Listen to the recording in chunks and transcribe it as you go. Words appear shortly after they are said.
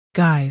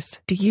Guys,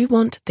 do you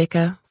want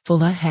thicker,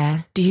 fuller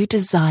hair? Do you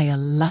desire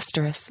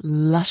lustrous,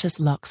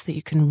 luscious locks that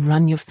you can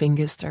run your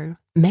fingers through?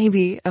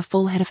 Maybe a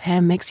full head of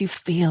hair makes you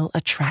feel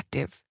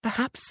attractive.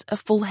 Perhaps a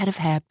full head of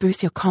hair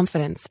boosts your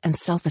confidence and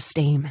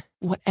self-esteem.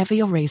 Whatever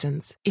your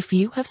reasons, if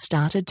you have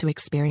started to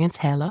experience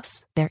hair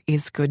loss, there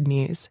is good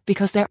news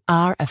because there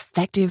are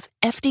effective,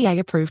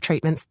 FDA-approved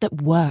treatments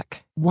that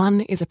work.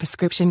 One is a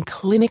prescription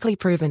clinically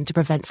proven to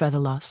prevent further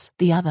loss.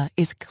 The other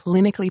is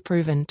clinically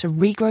proven to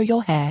regrow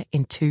your hair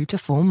in 2 to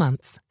 4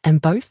 months. And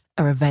both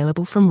are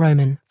available from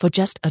Roman for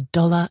just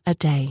 $1 a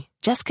day.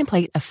 Just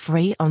complete a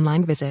free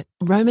online visit.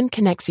 Roman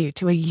connects you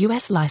to a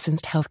US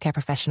licensed healthcare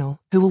professional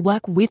who will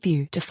work with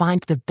you to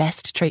find the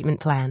best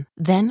treatment plan.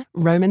 Then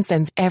Roman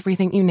sends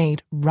everything you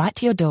need right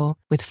to your door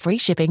with free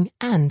shipping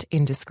and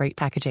in discreet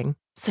packaging.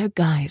 So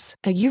guys,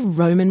 are you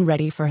Roman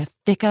ready for a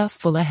thicker,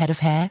 fuller head of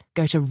hair?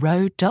 Go to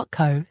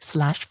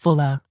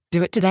ro.co/fuller.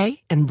 Do it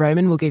today and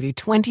Roman will give you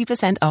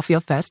 20% off your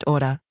first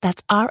order.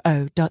 That's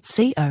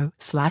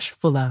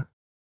ro.co/fuller.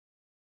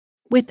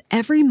 With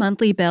every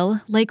monthly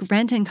bill, like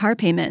rent and car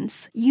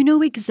payments, you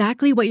know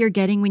exactly what you're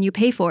getting when you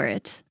pay for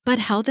it. But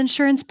health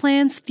insurance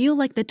plans feel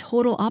like the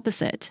total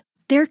opposite.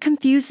 They're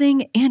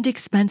confusing and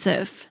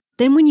expensive.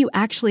 Then when you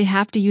actually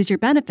have to use your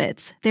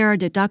benefits, there are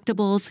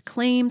deductibles,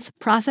 claims,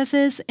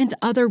 processes, and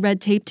other red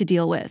tape to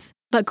deal with.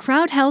 But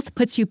Crowd Health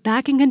puts you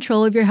back in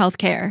control of your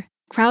healthcare.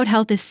 Crowd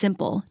Health is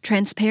simple,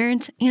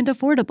 transparent, and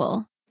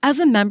affordable. As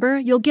a member,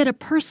 you'll get a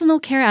personal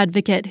care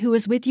advocate who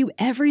is with you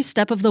every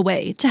step of the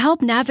way to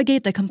help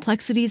navigate the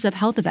complexities of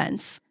health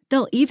events.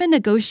 They'll even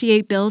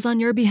negotiate bills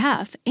on your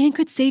behalf and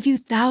could save you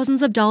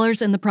thousands of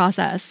dollars in the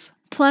process.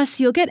 Plus,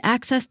 you'll get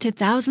access to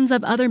thousands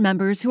of other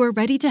members who are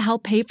ready to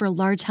help pay for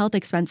large health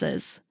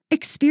expenses.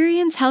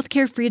 Experience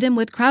healthcare freedom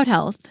with Crowd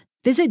Health.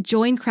 Visit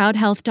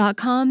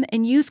joincrowdhealth.com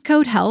and use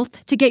code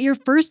HEALTH to get your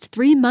first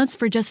 3 months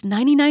for just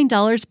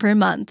 $99 per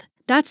month.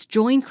 That's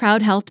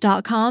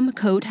joincrowdhealth.com,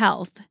 code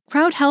HEALTH.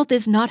 Crowd Health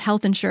is not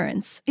health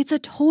insurance. It's a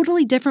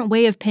totally different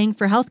way of paying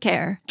for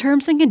healthcare.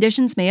 Terms and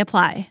conditions may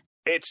apply.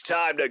 It's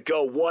time to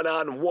go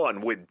one-on-one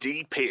with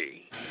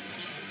DP.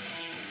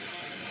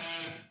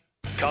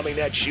 Coming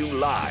at you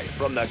live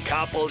from the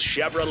Coppel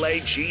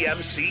Chevrolet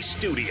GMC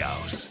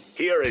studios.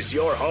 Here is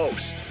your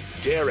host,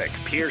 Derek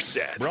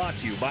Pearson. Brought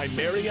to you by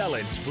Mary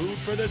Ellen's Food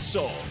for the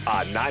Soul.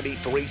 On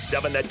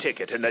 93.7 The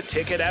Ticket and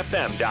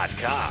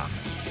theticketfm.com.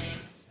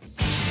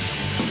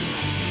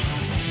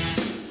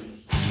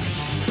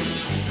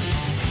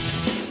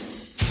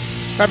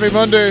 Happy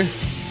Monday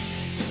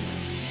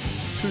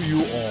to you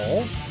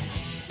all.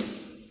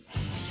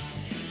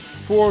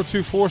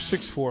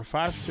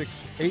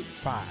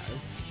 402-464-5685.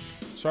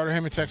 Starter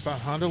Heyman text line,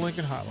 Honda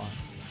Lincoln Hotline.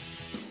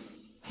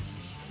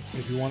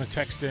 If you want to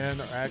text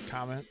in or add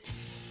comments,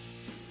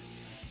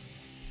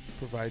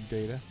 provide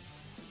data.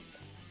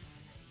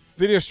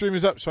 Video stream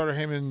is up. Starter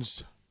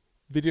Heyman's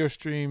video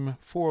stream,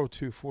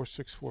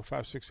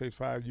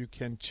 402-464-5685. You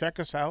can check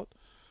us out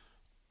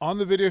on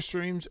the video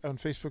streams on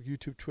Facebook,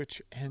 YouTube,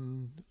 Twitch,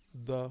 and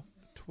the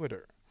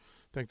Twitter.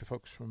 Thank the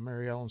folks from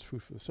Mary Ellen's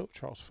Food for the Soul,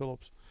 Charles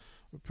Phillips.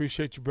 We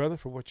appreciate you, brother,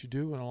 for what you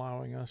do and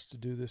allowing us to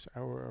do this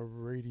hour of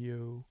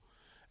radio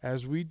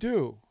as we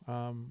do.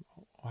 I'll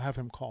have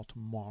him call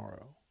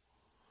tomorrow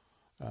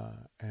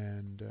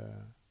and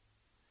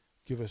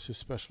give us his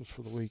specials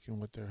for the week and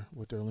what they're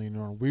leaning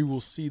on. We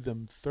will see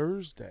them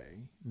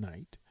Thursday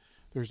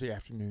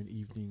afternoon,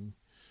 evening,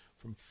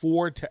 from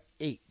 4 to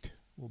 8.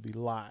 We'll be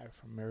live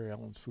from Mary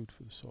Ellen's Food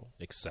for the Soul.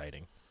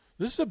 Exciting.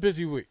 This is a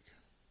busy week.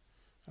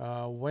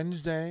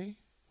 Wednesday,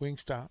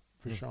 Wingstop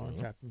for Sean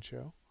Captain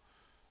Show.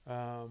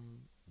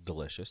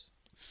 Delicious.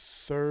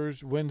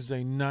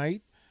 Wednesday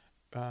night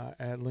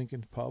at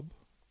Lincoln Pub.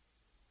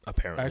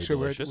 Apparently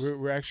delicious.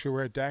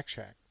 We're at Dak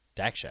Shack.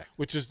 Dak Shack.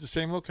 Which is the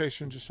same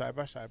location, just side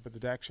by side, but the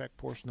Dak Shack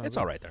portion of it. It's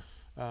all right there.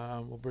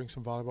 We'll bring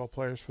some volleyball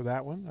players for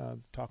that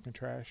one. Talking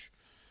Trash,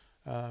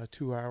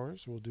 2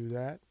 hours. We'll do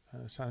that.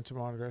 Sign some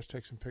autographs,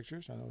 take some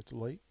pictures. I know it's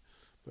late,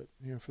 but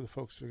for the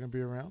folks that are going to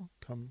be around,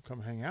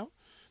 come hang out.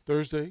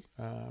 Thursday,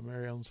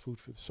 Mary Ellen's Food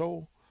for the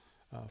Soul,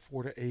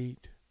 4 to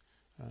 8.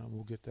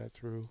 We'll get that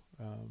through.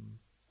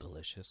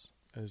 Delicious.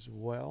 As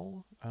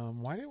well.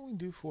 Why didn't we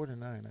do 4 to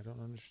 9? I don't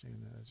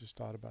understand that. I just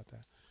thought about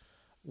that.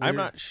 Weird. I'm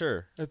not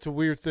sure. It's a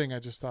weird thing I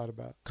just thought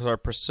about. Because are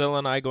Priscilla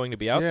and I going to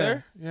be out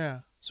there?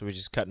 Yeah. So we're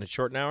just cutting it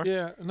short an hour?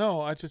 Yeah.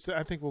 No, I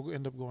think we'll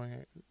end up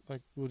going,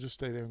 we'll just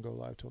stay there and go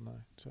live till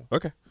 9. So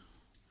okay.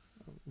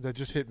 That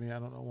just hit me. I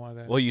don't know why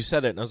that. Well, you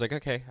said it, and I was like,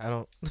 okay, I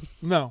don't.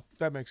 No,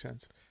 that makes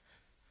sense.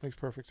 Makes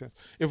perfect sense.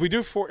 If we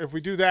do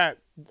that,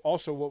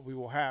 also what we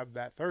will have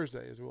that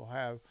Thursday is we'll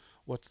have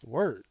What's the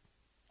Word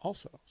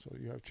also. So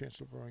you have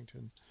Chancellor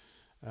Burrington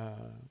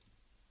and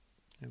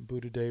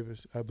Buddha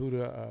Davis,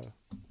 Buddha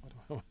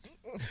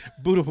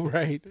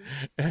Wright,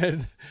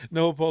 and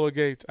Noah Polo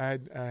Gates. I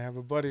have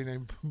a buddy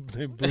named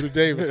Buddha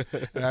Davis,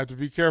 and I have to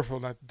be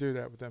careful not to do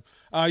that with them.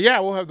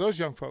 We'll have those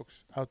young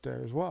folks out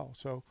there as well.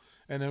 So,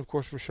 and then of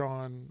course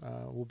Rashawn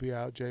will be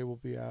out, Jay will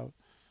be out,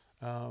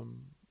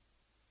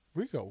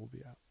 Rico will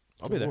be out.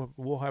 I'll be there.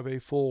 We'll have a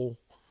full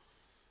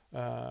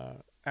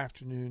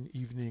afternoon,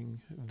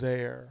 evening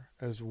there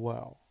as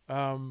well.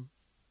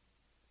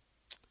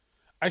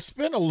 I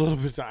spent a little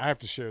bit of time. I have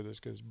to share this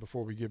because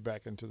before we get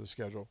back into the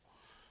schedule.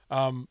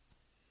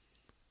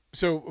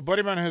 So a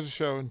buddy of mine has a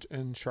show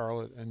in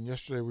Charlotte, and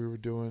yesterday they were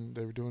doing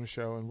a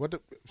show, and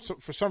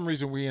for some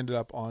reason we ended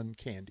up on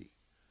Candy.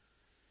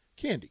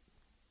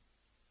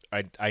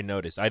 I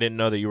noticed. I didn't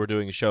know that you were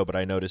doing a show, but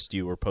I noticed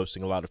you were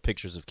posting a lot of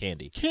pictures of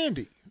Candy.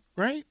 Candy,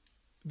 right?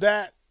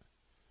 That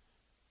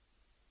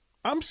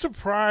I'm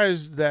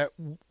surprised that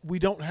we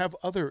don't have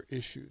other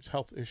issues,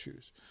 health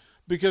issues,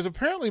 because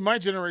apparently my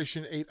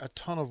generation ate a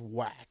ton of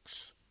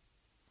wax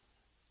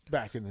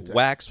back in the day.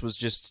 Wax was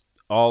just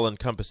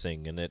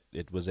all-encompassing, and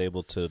it was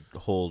able to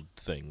hold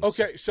things.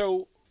 Okay,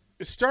 so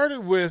it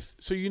started with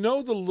the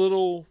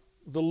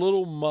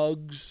little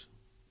mugs,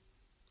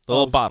 The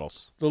little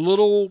bottles. the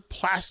little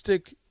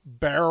plastic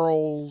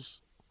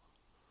barrels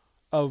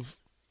of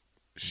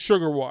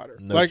sugar water.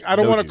 I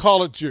don't want to juice.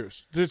 call it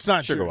juice. It's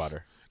not Sugar juice.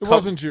 water. It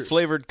wasn't juice.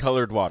 Flavored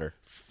colored water.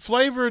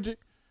 Flavored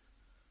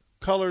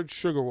colored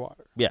sugar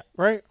water. Yeah.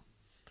 Right?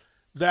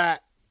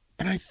 That,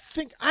 and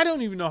I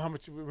don't even know how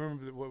much,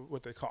 remember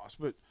what they cost,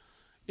 but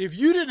if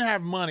you didn't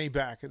have money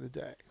back in the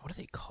day, What are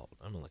they called?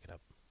 I'm going to look it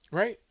up.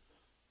 right?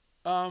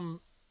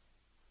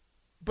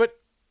 But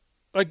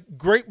like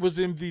grape was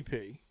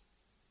MVP.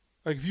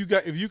 Like if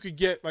you could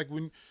get, like,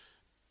 when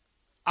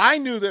I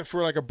knew that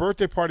for like a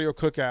birthday party or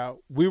cookout,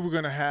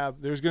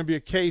 there's going to be a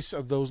case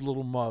of those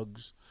little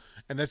mugs,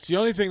 and that's the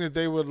only thing that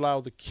they would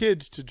allow the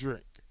kids to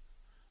drink.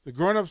 The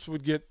grown-ups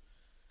would get,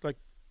 like,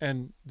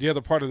 and the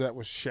other part of that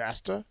was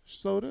Shasta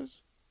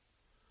sodas.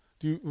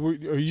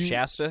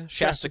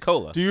 Shasta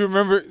Cola. Do you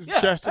remember Yeah,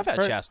 Shasta? I've had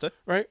right? Shasta.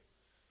 Right.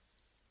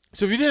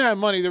 So if you didn't have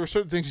money, there were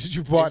certain things that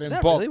you bought Is in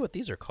that bulk. really what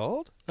these are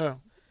called? Oh,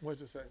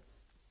 what's it say?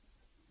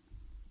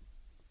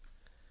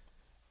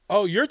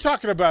 Oh, you're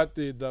talking about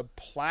the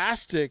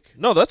plastic.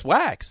 No, that's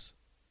wax.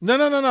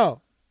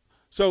 No.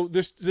 So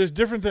there's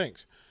different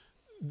things.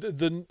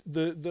 The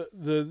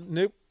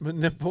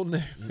nipple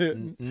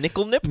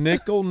Nickel nip?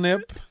 nickel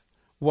nip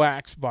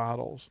wax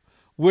bottles,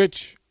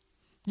 which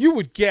you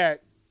would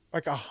get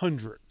like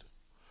 100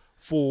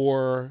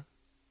 for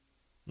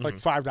like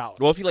 $5.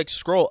 Well, if you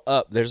scroll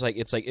up, there's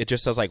it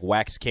just says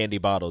wax candy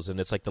bottles, and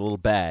it's like the little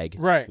bag,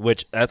 Right.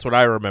 Which that's what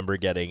I remember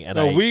getting. And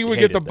no, we would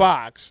get hated the them.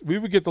 box. We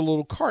would get the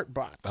little cart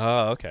box.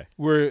 Oh, okay.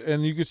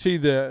 And you could see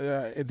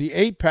the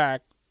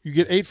 8-pack. You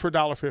get 8 for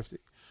 $1.50,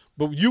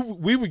 but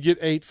we would get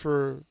 8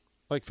 for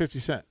like 50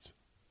 cents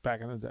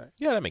back in the day.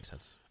 Yeah, that makes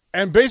sense.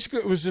 And basically,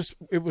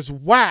 it was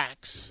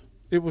wax.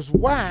 It was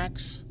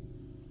wax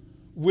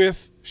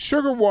with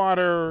sugar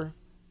water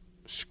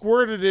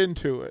squirted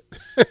into it.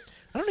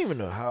 I don't even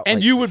know how.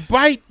 And you would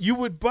bite.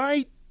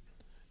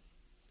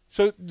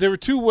 So there were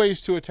two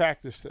ways to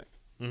attack this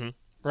thing,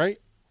 right?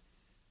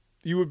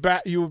 You would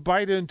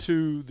bite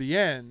into the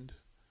end,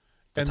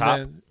 and top?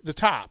 then the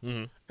top,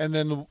 and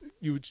then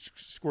you would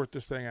squirt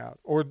this thing out,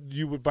 or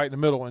you would bite in the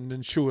middle and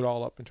then chew it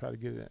all up and try to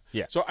get it in.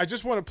 Yeah. So I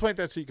just want to plant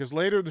that seed because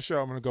later in the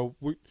show I'm going to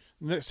go.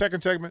 The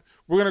second segment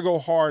we're going to go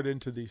hard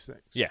into these things.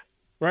 Yeah.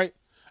 Right.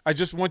 I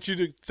just want you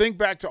to think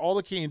back to all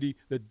the candy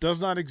that does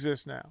not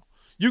exist now.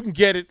 You can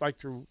get it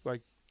through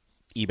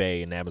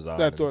eBay and Amazon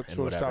That and sort of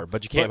whatever, stuff.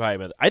 but you can't But- buy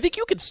them. I think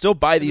you can still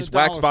buy these the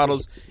wax dollar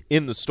bottles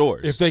in the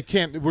stores. If they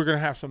can't, we're going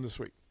to have some this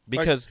week.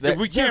 because if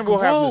we they're can, we'll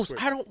have them gross. this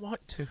week. I don't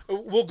want to.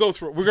 We'll go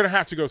through it. We're going to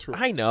have to go through it.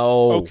 I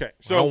know. Okay,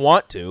 so I don't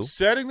want to.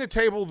 Setting the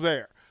table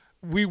there,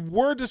 we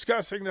were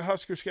discussing the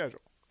Husker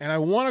schedule, and I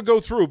want to go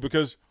through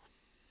because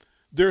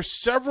there's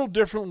several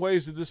different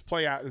ways that this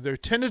play out. There are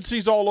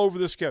tendencies all over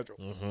the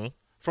schedule,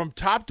 from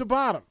top to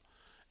bottom,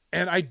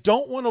 and I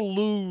don't want to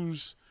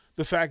lose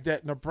the fact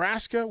that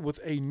Nebraska, with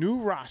a new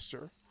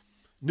roster,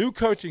 new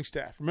coaching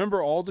staff,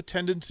 remember all the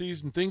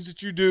tendencies and things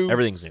that you do.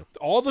 Everything's new.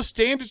 All the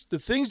standards, the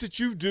things that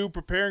you do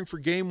preparing for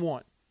game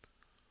one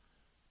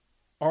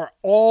are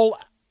all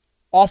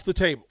off the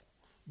table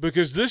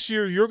because this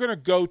year you're going to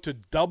go to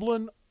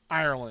Dublin,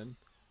 Ireland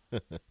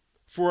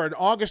for an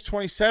August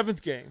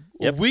 27th game,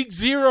 Yep. a week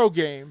 0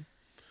 game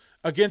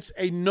against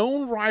a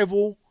known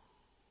rival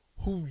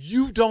who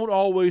you don't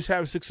always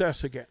have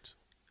success against.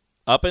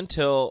 Up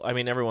until,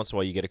 every once in a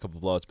while you get a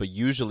couple blowouts, but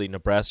usually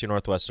Nebraska,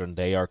 Northwestern,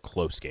 they are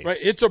close games. Right,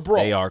 it's a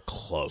brawl. They are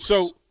close.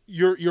 So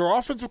your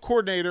offensive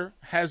coordinator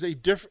has a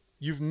different –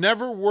 you've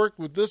never worked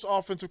with this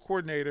offensive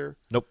coordinator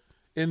Nope.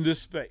 in this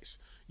space.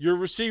 Your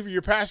receiver,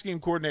 your passing game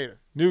coordinator,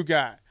 new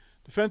guy.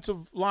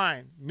 Defensive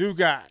line, new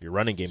guy. Your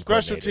running game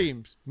Special coordinator.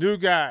 teams, new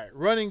guy.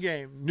 Running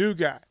game, new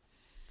guy.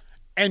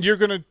 And you're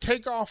going to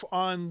take off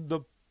on the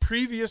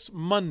previous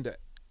Monday.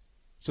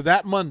 So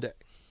that Monday,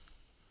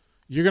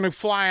 you're going to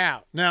fly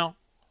out. Now,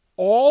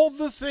 all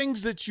the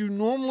things that you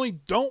normally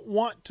don't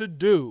want to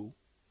do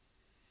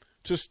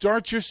to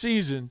start your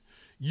season,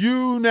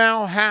 you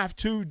now have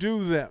to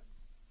do them.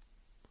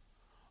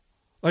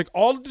 Like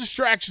all the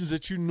distractions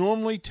that you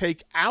normally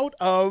take out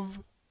of,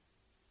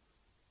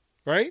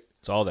 right?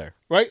 It's all there.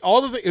 Right?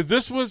 All the things. If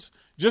this was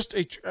just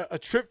a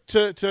trip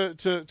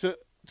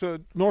to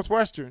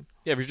Northwestern,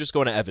 Yeah, if you're just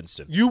going to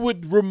Evanston. you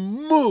would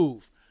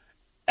remove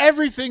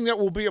everything that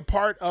will be a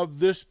part of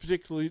this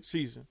particular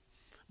season.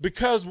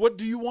 Because what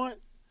do you want?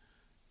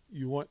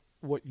 You want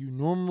what you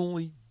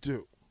normally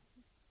do.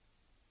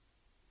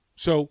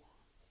 So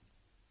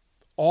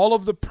all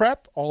of the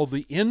prep, all of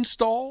the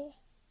install,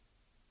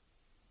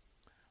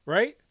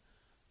 right?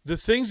 The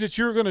things that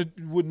you're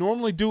would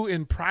normally do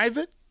in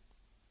private,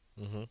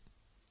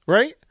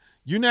 right?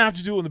 You now have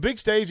to do on the big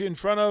stage in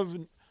front of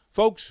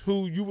folks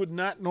who you would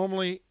not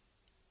normally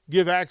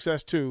give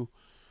access to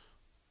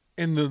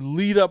in the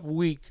lead-up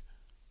week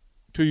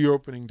to your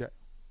opening day.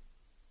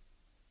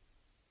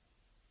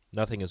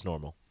 Nothing is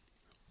normal.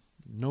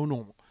 No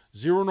normal.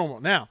 Zero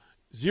normal. Now,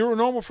 zero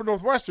normal for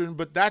Northwestern,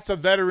 but that's a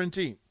veteran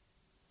team.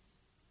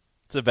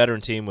 It's a veteran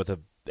team with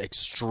an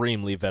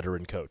extremely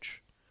veteran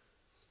coach.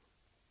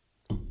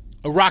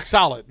 A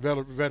rock-solid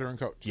veteran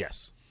coach.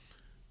 Yes.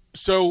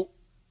 So,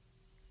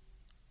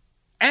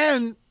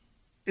 and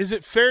is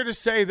it fair to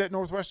say that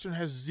Northwestern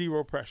has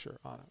zero pressure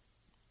on it?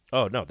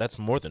 Oh, no, that's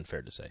more than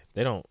fair to say.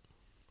 They don't.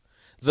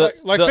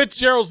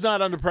 Fitzgerald's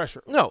not under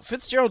pressure. No,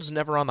 Fitzgerald's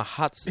never on the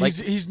hot seat.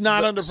 He's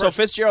not under pressure. So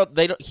Fitzgerald,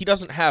 he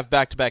doesn't have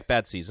back-to-back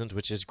bad seasons,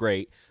 which is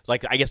great.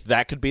 Like, I guess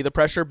that could be the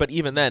pressure, but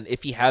even then,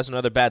 if he has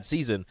another bad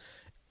season,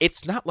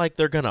 it's not like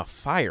they're going to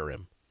fire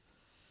him.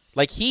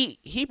 Like, he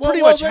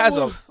pretty much has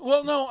a...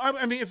 Well, no,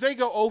 I mean, if they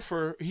go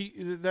over,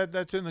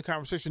 that's in the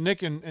conversation.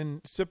 Nick and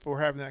Sip were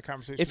having that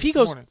conversation If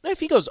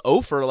he goes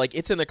over, like,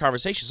 it's in the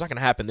conversation. It's not going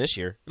to happen this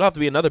year. It'll have to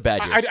be another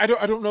bad year.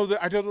 I don't know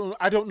that.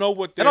 I don't know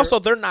what. And also,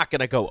 they're not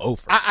going to go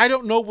over. I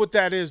don't know what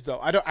that is, though.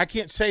 I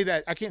can't say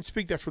that. I can't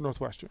speak that for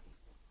Northwestern.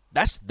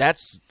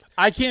 That's.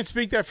 I can't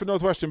speak that for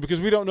Northwestern because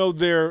we don't know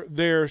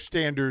their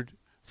standard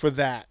for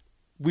that.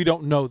 We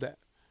don't know that.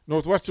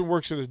 Northwestern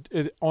works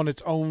on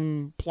its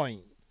own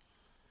plane.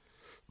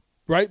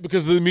 Right,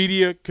 because of the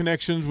media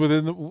connections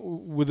within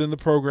the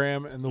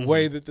program and the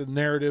way that the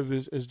narrative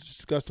is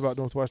discussed about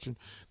Northwestern,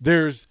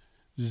 there's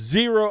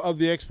zero of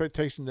the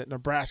expectation that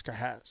Nebraska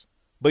has.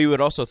 But you would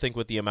also think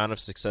with the amount of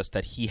success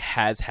that he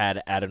has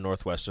had at a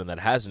Northwestern that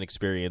hasn't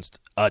experienced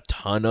a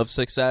ton of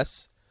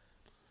success,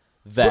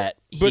 that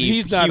but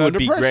he's not he would under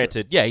be pressure.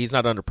 granted. Yeah, he's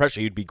not under pressure.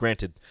 He'd be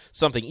granted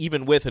something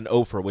even with an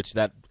offer, with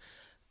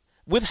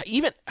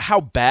even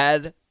how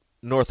bad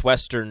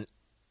Northwestern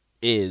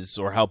is,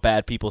 or how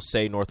bad people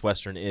say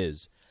Northwestern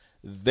is,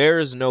 there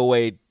is no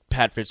way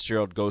Pat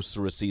Fitzgerald goes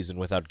through a season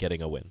without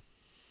getting a win.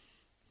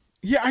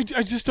 Yeah, I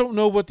just don't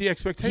know what the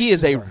expectations are. He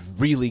is a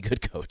really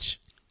good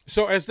coach.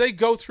 So as they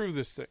go through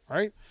this thing,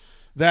 right,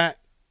 that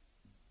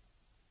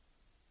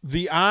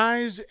the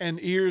eyes and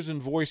ears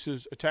and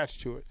voices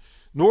attached to it,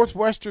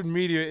 Northwestern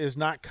media is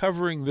not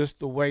covering this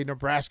the way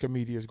Nebraska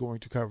media is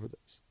going to cover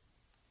this.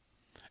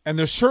 And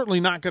they're certainly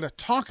not going to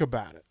talk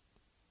about it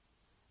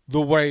the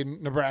way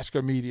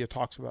Nebraska media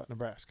talks about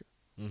Nebraska.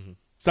 Mm-hmm.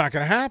 It's not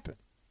going to happen,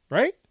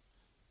 right?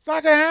 It's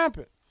not going to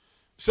happen.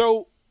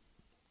 So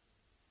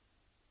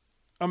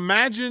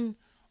imagine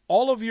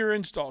all of your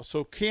installs.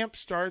 So camp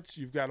starts,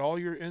 you've got all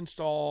your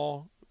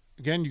install.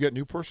 Again, you got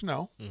new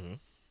personnel. Mm-hmm.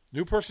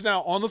 New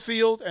personnel on the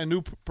field and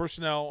new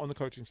personnel on the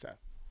coaching staff.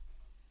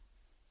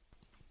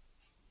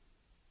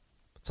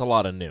 It's a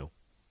lot of new.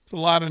 It's a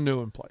lot of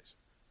new in place.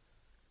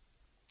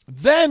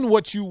 Then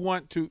what you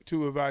want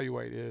to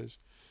evaluate is,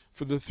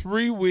 for the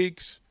 3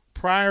 weeks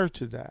prior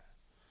to that,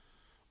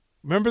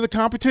 remember the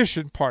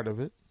competition part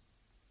of it,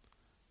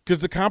 because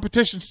the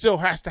competition still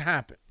has to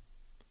happen.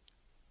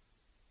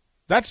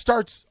 That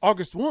starts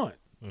August 1.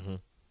 Mm-hmm.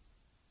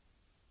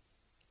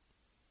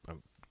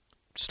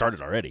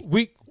 Started already.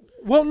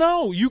 Well,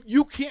 no,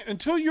 you can't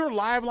until you're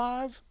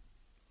live.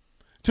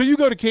 Until you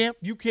go to camp,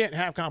 you can't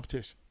have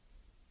competition.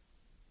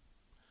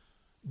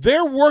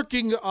 They're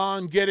working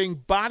on getting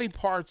body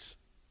parts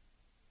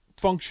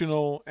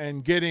functional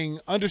and getting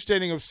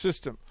understanding of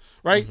system,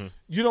 right? Mm-hmm.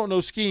 You don't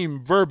know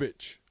scheme,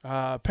 verbiage,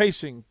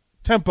 pacing,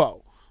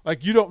 tempo.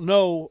 Like, you don't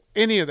know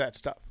any of that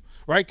stuff,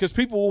 right? Because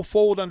people will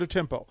fold under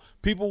tempo.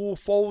 People will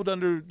fold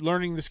under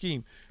learning the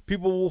scheme.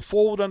 People will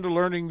fold under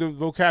learning the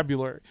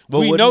vocabulary.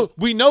 Well,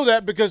 we know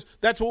that because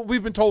that's what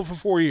we've been told for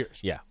 4 years.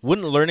 Yeah.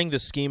 Wouldn't learning the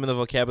scheme and the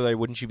vocabulary,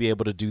 wouldn't you be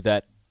able to do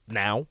that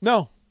now?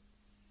 No,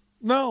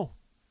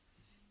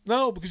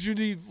 because you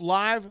need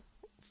live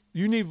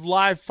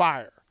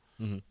fire.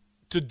 Mm-hmm.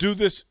 To do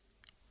this.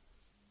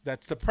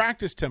 That's the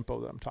practice tempo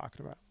that I'm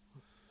talking about.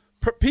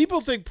 People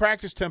think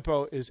practice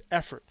tempo is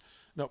effort.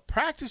 No,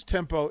 practice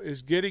tempo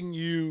is getting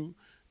you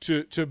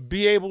to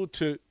be able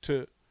to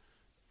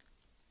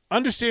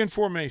understand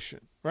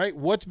formation, right?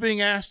 What's being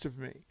asked of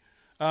me?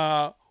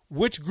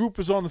 Which group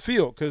is on the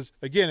field? Because,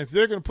 again, if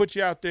they're going to put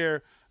you out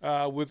there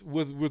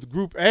with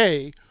Group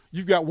A,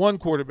 you've got one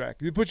quarterback.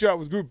 If they put you out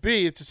with Group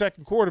B, it's a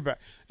second quarterback.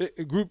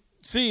 Group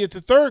C, it's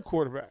a third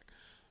quarterback.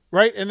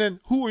 Right, and then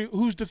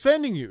who's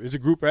defending you? Is it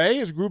Group A?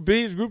 Is it Group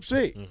B? Is it Group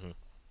C? Mm-hmm.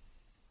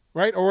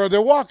 Right, or are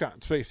there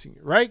walk-ons facing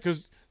you? Right,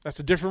 because that's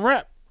a different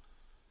rep.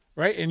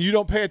 Right, and you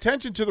don't pay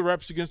attention to the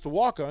reps against the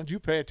walk-ons. You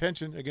pay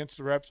attention against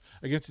the reps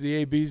against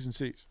the A, Bs, and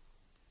Cs,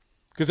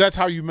 because that's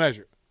how you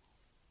measure.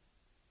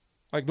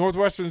 Like,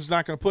 Northwestern is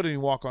not going to put any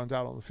walk-ons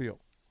out on the field.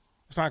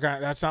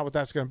 That's not what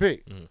that's going to be.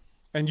 Mm-hmm.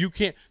 And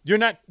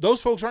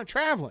those folks aren't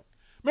traveling.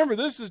 Remember,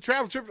 this is a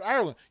travel trip to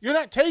Ireland. You're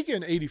not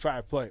taking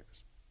 85 players.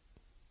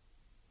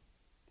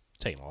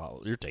 Taking a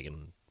lot. You're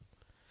taking.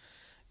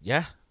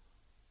 Yeah.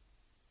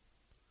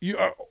 You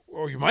are,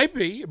 or you might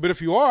be, but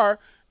if you are,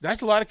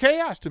 that's a lot of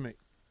chaos to me.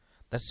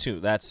 That's true.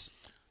 That's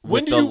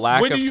When with do the you-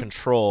 lack when of do you-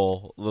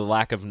 control, the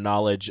lack of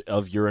knowledge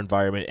of your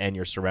environment and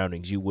your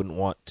surroundings. You wouldn't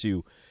want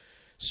to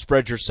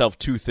spread yourself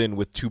too thin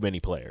with too many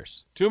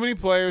players. Too many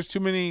players, too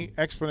many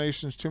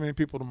explanations, too many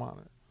people to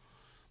monitor.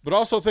 But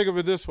also think of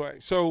it this way.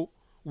 So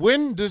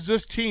when does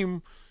this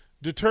team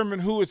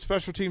determine who its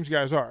special teams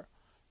guys are?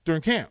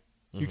 During camp.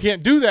 You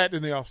can't do that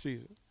in the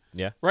offseason,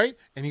 Yeah. right?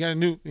 And you got a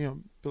new,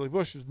 Billy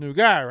Bush is a new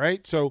guy,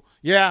 right? So,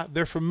 yeah,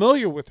 they're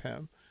familiar with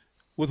him,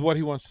 with what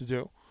he wants to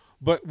do.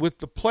 But with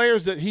the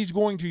players that he's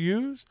going to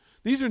use,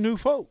 these are new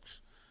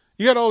folks.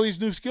 You got all these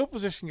new skill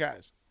position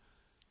guys.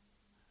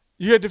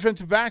 You got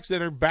defensive backs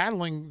that are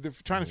battling, they're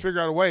trying to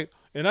figure out a way.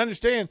 And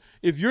understand,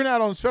 if you're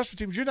not on special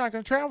teams, you're not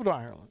going to travel to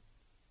Ireland.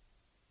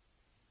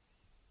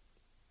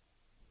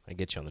 I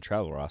get you on the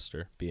travel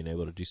roster, being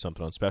able to do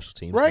something on special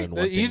teams. Right. And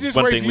The then easiest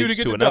one way thing for you to leads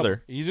get to to another.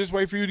 Dublin, easiest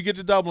way for you to get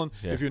to Dublin,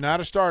 Yeah. if you're not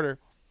a starter,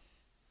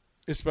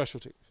 is special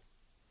teams.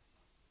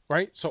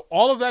 Right? So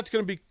all of that's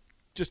going to be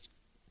just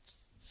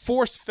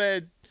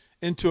force-fed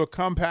into a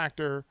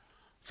compactor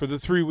for the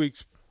 3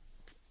 weeks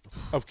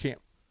of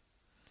camp.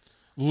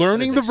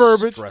 Learning the That is a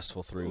verbiage.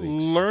 stressful 3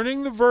 weeks.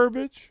 Learning the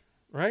verbiage,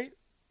 right?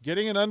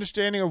 Getting an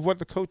understanding of what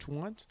the coach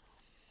wants.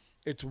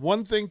 It's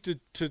one thing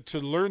to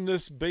learn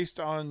this based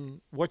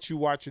on what you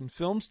watch in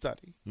film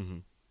study. Mm-hmm.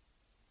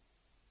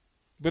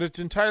 But it's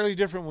entirely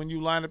different when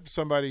you line up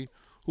somebody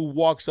who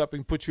walks up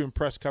and puts you in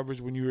press coverage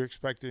when you were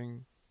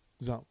expecting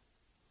zone.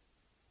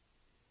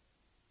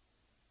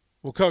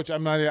 Well, Coach,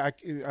 I'm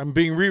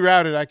being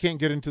rerouted. I can't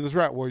get into this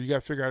route. Well, you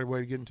got to figure out a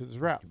way to get into this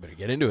route. You better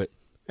get into it.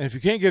 And if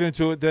you can't get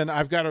into it, then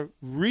I've got to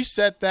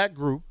reset that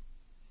group,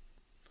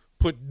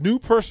 put new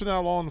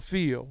personnel on the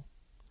field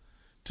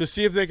to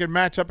see if they can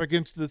match up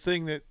against the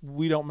thing that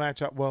we don't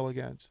match up well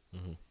against.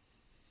 Mm-hmm.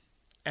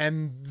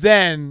 And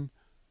then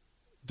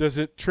does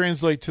it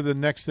translate to the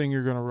next thing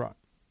you're going to run?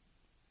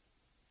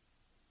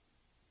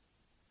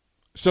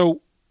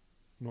 So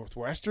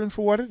Northwestern,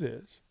 for what it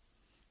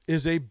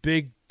is a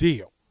big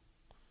deal.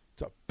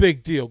 It's a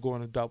big deal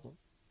going to Dublin.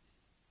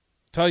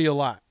 Tell you a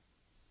lot.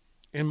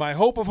 In my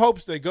hope of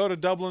hopes, they go to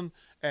Dublin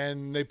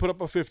and they put up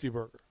a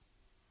 50-burger.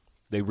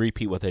 They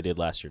repeat what they did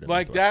last year. To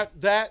Like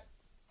Northwestern.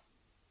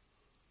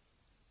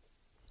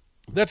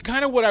 That's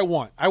kind of what I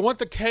want. I want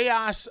the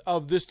chaos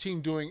of this team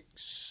doing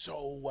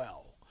so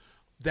well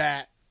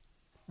that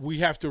we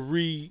have to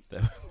we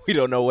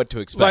don't know what to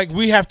expect.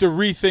 we have to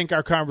rethink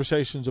our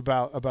conversations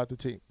about the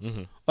team.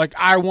 Mm-hmm. Like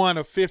I want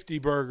a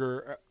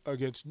 50-burger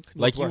against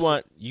Like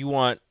Northwestern. you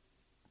want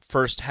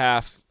first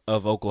half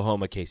of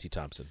Oklahoma, Casey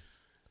Thompson.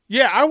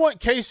 Yeah, I want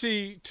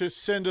Casey to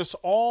send us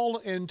all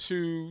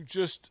into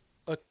just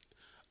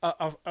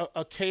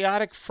a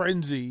chaotic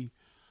frenzy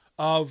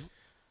of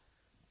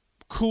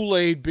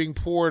Kool-Aid being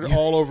poured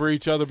all over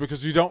each other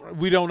because we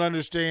don't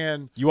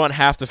understand. You want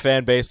half the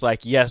fan base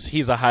like, yes,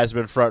 he's a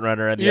Heisman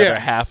frontrunner, and the other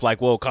half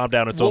like, whoa, calm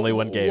down, it's only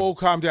one game. Whoa,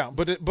 calm down.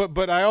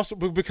 But I also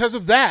because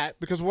of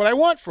that, because what I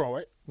want for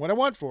it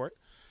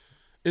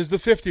is the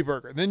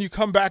 50-burger. And then you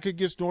come back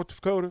against North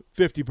Dakota,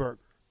 50-burger.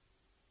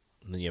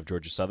 And then you have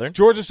Georgia Southern.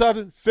 Georgia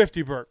Southern,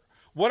 50-burger.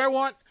 What I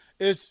want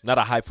is Not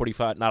a high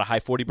 45, not a high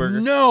 40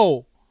 burger.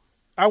 No.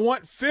 I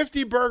want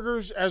 50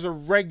 burgers as a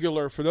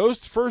regular for those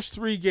first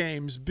 3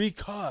 games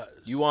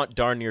because You want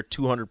darn near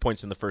 200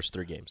 points in the first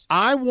 3 games.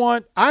 I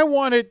want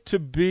it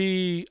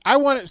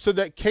so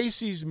that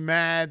Casey's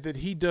mad that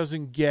he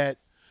doesn't get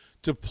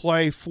to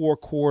play 4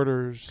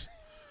 quarters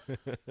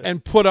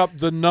and put up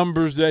the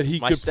numbers that he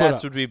My could put up.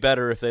 stats would be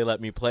better if they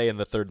let me play in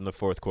the third and the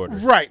fourth quarter.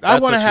 Right. I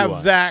That's want to what you have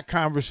want. that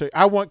conversation.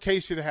 I want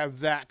Casey to have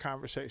that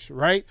conversation,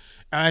 right?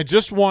 And I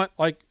just want,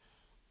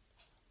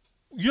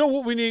 you know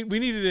what we need? We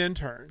need an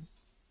intern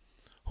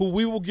who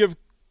we will give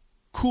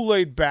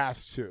Kool-Aid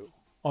baths to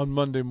on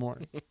Monday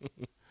morning,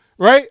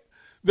 right?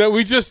 That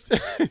we just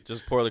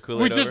Just pour the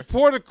Kool-Aid over. just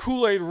pour the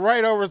Kool-Aid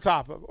right over the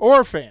top of,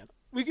 or a fan.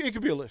 It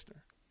could be a listener.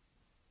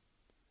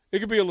 It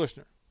could be a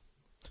listener.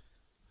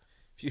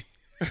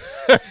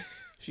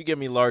 If you give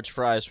me large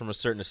fries from a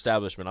certain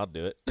establishment, I'll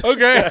do it.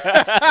 Okay,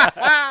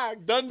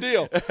 done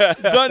deal.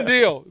 Done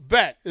deal.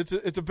 Bet. It's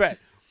a bet.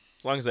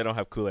 As long as they don't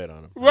have Kool-Aid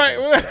on them. Right.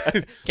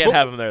 Can't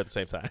have them there at the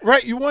same time.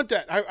 Right. You want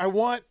that. I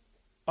want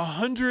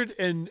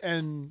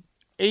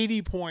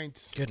 180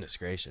 points Goodness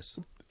gracious.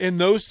 in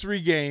those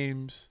 3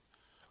 games.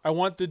 I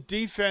want the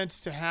defense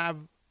to have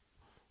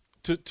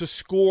to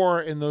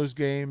score in those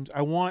games.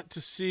 I want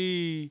to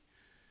see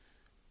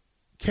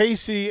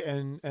Casey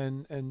and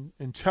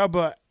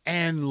Chubba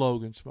and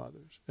Logan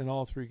Smothers in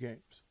all 3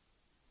 games.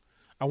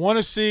 I want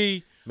to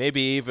see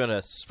Maybe even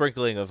a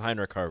sprinkling of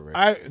Heinrich Harvard.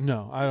 I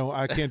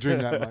can't dream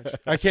that much.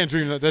 I can't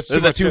dream that. That's too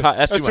Is that much. too high?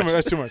 That's too much.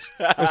 That's too much.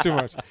 That's too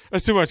much.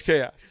 That's too much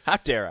chaos. How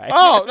dare I?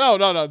 Oh,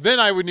 no. Then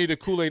I would need a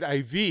Kool-Aid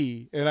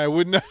IV, and I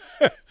wouldn't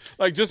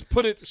just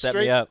put it Set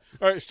straight me up.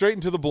 All right, straight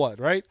into the blood,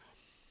 right?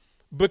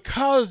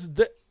 because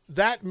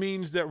that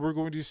means that we're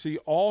going to see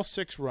all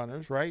 6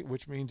 runners, right?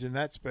 Which means in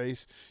that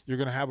space you're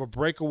going to have a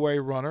breakaway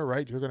runner,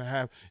 right? You're going to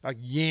have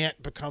like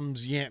Yant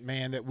becomes Yant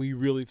Man that we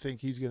really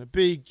think he's going to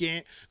be.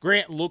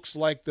 Grant looks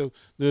like the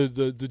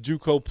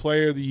JUCO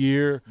Player of the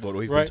Year. What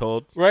we've right? been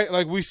told, right?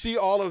 Like we see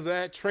all of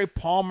that. Trey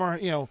Palmer,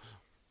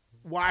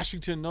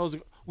 Washington knows.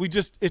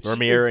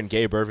 Vermeer and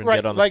Gabe Irvin right,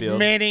 get on the like field.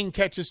 Manning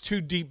catches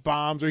 2 deep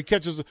bombs, or he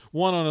catches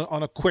one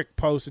on a quick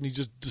post and he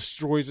just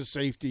destroys a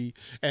safety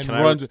and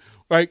runs.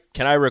 Right?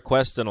 Can I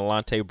request an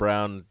Alante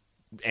Brown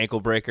ankle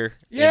breaker?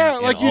 Yeah,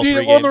 in like you all need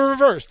 3 it on games? the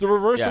reverse. The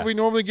reverse Yeah. that we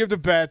normally give to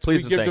Betts,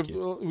 Please we and give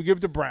thank we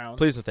give to Brown.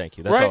 Please and thank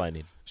you. That's right? all I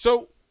need.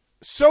 So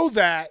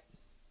that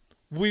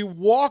we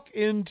walk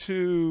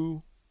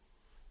into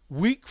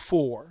week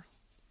 4,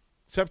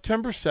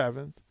 September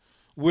 7th,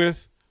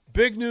 with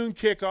big noon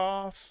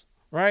kickoff.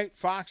 Right?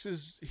 Fox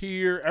is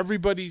here.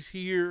 Everybody's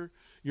here.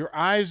 Your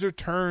eyes are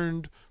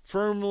turned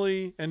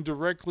firmly and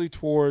directly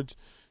towards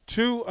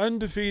 2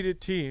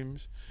 undefeated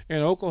teams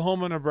in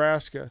Oklahoma and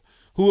Nebraska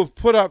who have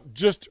put up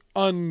just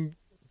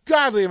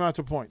ungodly amounts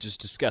of points.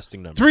 Just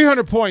disgusting numbers.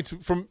 300 points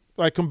from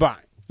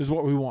combined is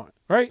what we want,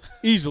 right?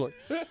 Easily.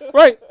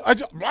 Right?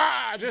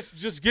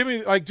 Just give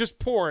me just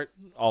pour it.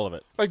 All of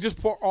it. Just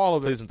pour all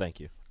of it. Please and thank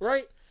you.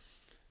 Right?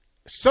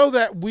 So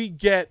that we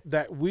get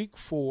that week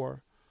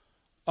 4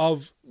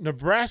 of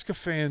Nebraska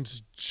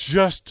fans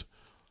just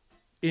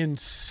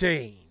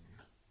insane.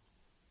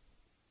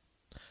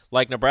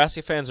 Like,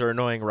 Nebraska fans are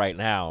annoying right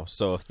now,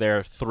 so if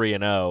they're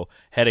 3-0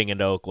 heading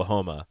into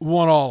Oklahoma,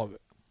 Want all of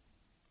it.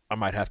 I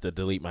might have to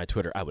delete my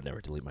Twitter. I would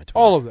never delete my Twitter.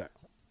 All of that.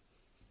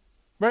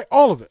 Right?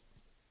 All of it.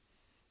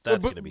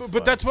 That's going to be fun.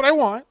 But that's what I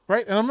want,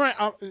 right? And I'm right.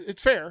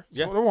 It's fair. It's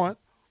Yeah. what I want.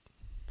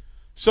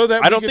 So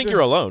that I don't think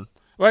you're alone.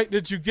 Right?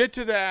 That you get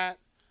to that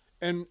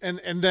and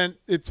then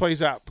it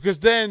plays out. Because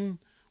then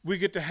we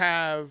get to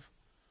have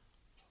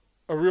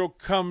a real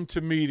come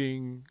to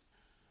meeting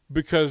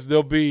because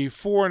they'll be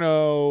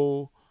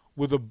 4-0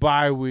 with a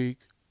bye week.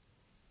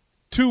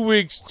 2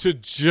 weeks to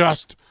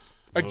just,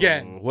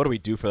 again. What do we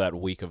do for that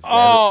week of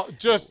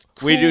Just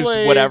we do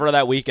Kool-Aid. whatever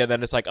that week, and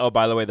then it's like, oh,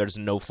 by the way, there's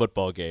no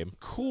football game.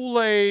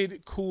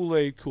 Kool-Aid.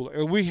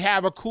 We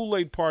have a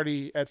Kool-Aid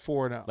party at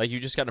 4-0. Like, you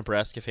just got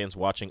Nebraska fans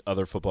watching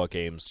other football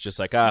games, just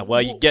like,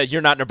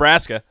 you're not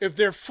Nebraska. If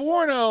they're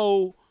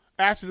 4-0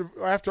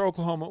 after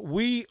Oklahoma,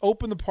 we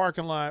open the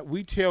parking lot,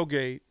 we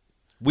tailgate.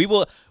 We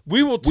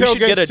tailgate should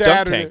get a dunk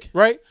Saturday, tank,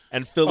 right?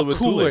 and fill it with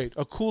Kool-Aid.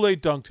 A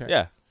Kool-Aid dunk tank.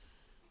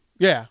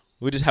 Yeah.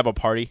 We just have a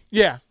party.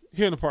 Yeah,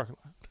 here in the parking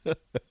lot.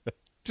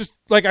 Just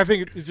like I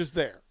think it's just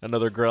there.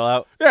 Another grill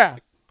out. Yeah.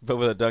 But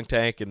with a dunk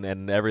tank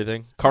and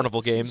everything.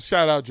 Carnival games.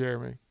 Shout out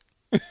Jeremy.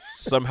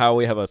 Somehow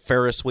we have a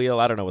Ferris wheel.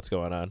 I don't know what's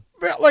going on.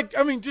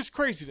 Just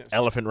craziness.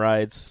 Elephant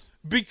rides.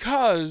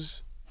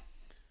 Because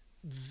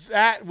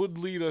that would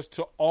lead us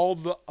to all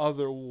the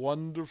other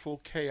wonderful,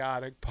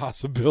 chaotic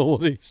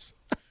possibilities.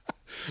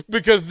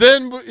 Because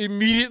then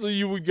immediately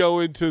you would go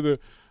into the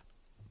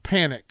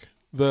panic,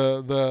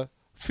 the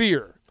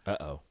fear.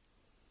 Uh-oh.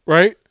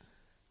 Right?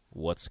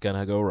 What's going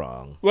to go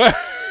wrong?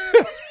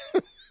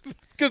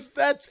 Because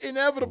that's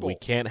inevitable. We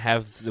can't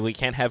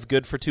have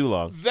good for too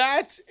long.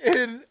 That's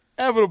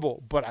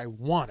inevitable, but I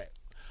want it.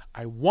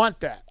 I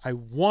want that. I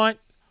want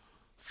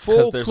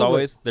full.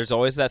 Because there's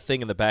always that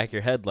thing in the back of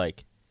your head,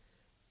 like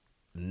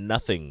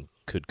nothing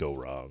could go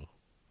wrong,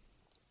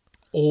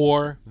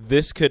 or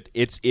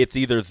it's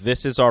either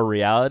this is our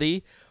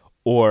reality,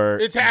 or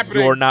it's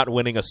happening. You're not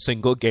winning a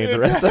single game the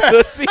rest of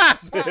the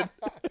season.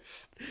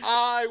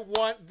 I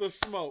want the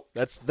smoke.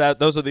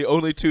 Those are the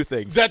only 2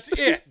 things. That's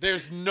it.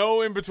 There's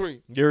no in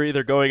between. You're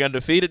either going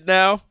undefeated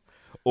now,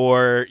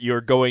 or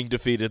you're going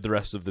defeated the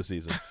rest of the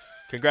season.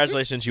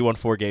 Congratulations, you won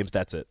 4 games.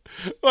 That's it.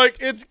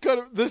 It's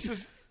gonna. This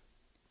is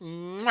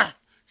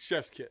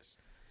chef's kiss.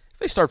 If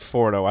they start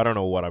 4-0, I don't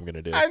know what I'm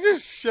gonna do. I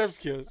just chef's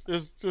kiss.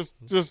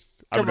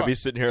 Just. I'm gonna be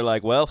sitting here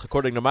like, well,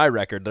 according to my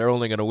record, they're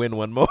only gonna win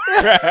 1 more.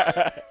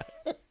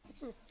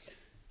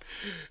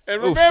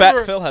 And remember,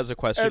 Fat Phil has a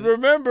question. And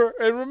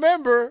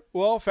remember,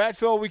 well, Fat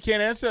Phil, we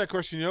can't answer that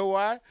question. You know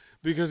why?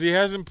 Because he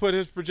hasn't put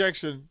his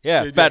projection.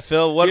 Yeah, Fat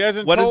Phil, he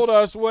hasn't told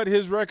us what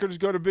his record is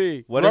going to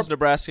be. What is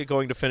Nebraska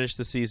going to finish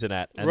the season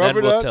at? And then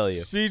we'll tell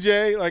you.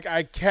 CJ,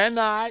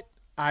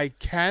 I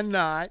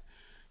cannot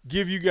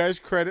give you guys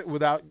credit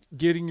without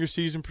getting your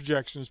season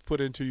projections put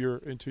into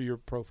your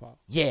profile.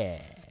 Yeah.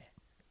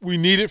 We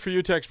need it for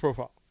your text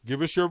profile.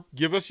 Give us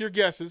your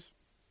guesses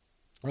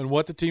on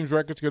what the team's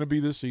record's going to be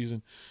this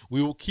season.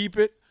 We will keep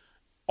it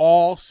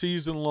all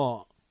season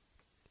long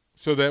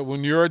so that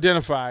when you're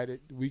identified,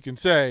 we can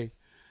say,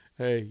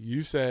 hey,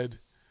 you said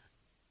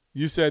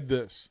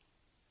this.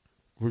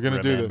 We're going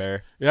to do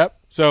this. Yep.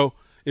 So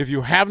if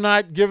you have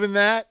not given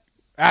that,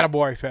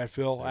 attaboy, Fat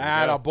Phil.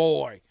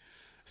 Attaboy.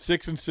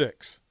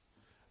 6-6.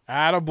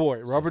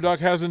 Attaboy. Rubber Duck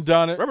hasn't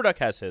done it. Rubber Duck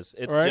has his.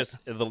 It's right? just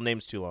the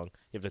name's too long.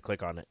 You have to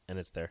click on it, and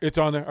it's there. It's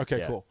on there? Okay,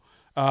 yeah. Cool.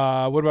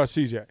 What about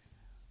CJ?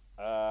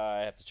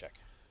 I have to check.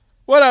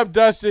 What up,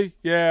 Dusty?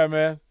 Yeah,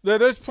 man.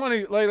 There's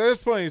plenty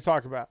to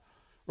talk about,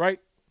 right?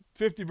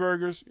 50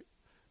 burgers.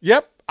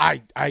 Yep,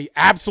 I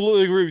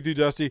absolutely agree with you,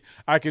 Dusty.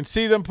 I can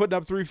see them putting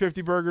up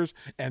 350 burgers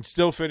and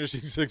still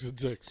finishing 6-6.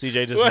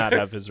 CJ does not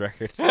have his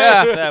record.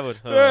 Yeah, that would.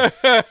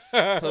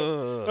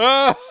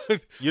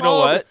 You know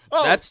what?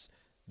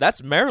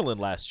 That's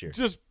Maryland last year.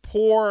 Just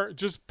pour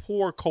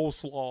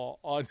coleslaw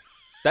on.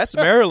 That's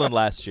Maryland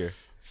last year.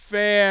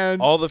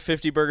 All the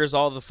 50 burgers,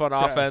 all the fun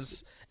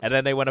offense, and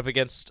then they went up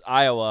against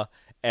Iowa,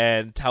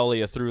 and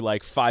Talia threw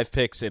like 5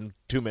 picks in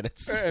 2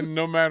 minutes. And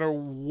no matter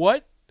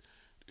what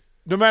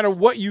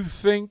you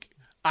think,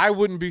 I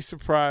wouldn't be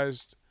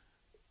surprised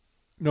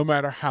no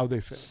matter how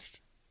they finished.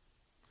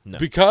 No.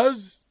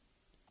 Because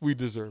we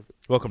deserve it.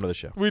 Welcome to the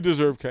show. We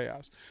deserve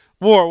chaos.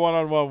 More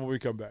one-on-one when we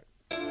come back.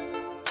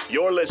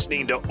 You're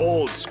listening to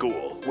Old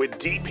School with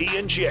DP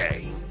and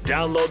J.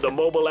 Download the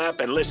mobile app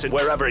and listen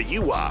wherever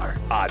you are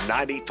on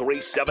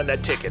 93.7 The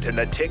Ticket and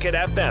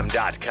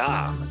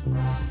theticketfm.com.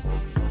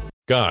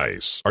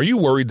 Guys, are you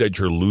worried that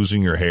you're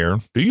losing your hair?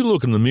 Do you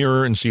look in the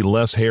mirror and see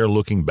less hair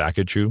looking back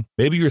at you?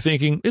 Maybe you're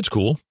thinking, it's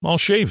cool, I'll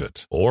shave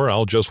it. Or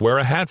I'll just wear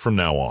a hat from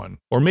now on.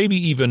 Or maybe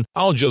even,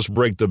 I'll just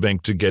break the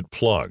bank to get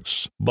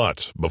plugs.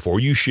 But before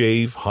you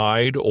shave,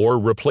 hide, or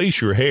replace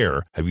your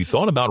hair, have you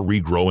thought about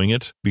regrowing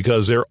it?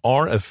 Because there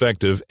are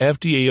effective,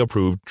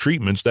 FDA-approved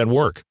treatments that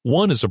work.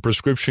 One is a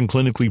prescription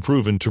clinically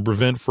proven to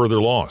prevent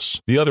further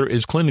loss. The other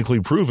is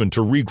clinically proven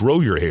to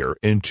regrow your hair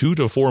in 2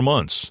 to 4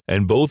 months.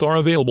 And both are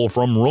available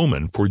from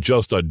Roman for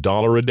just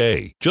 $1 a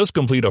day. Just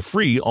complete a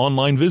free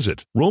online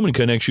visit. Roman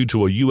connects you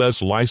to a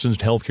U.S.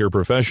 licensed healthcare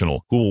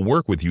professional who will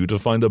work with you to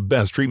find the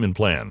best treatment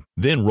plan.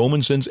 Then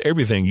Roman sends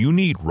everything you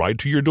need right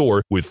to your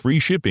door with free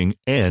shipping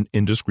and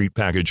in discreet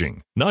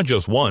packaging. Not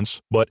just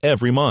once, but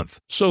every month.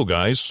 So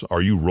guys,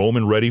 are you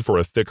Roman ready for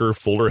a thicker,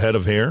 fuller head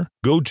of hair?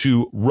 Go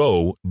to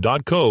ro.co/regrow.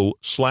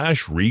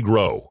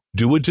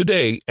 Do it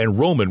today, and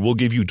Roman will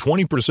give you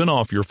 20%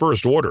 off your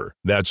first order.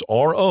 That's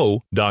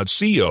ro.co/regrow.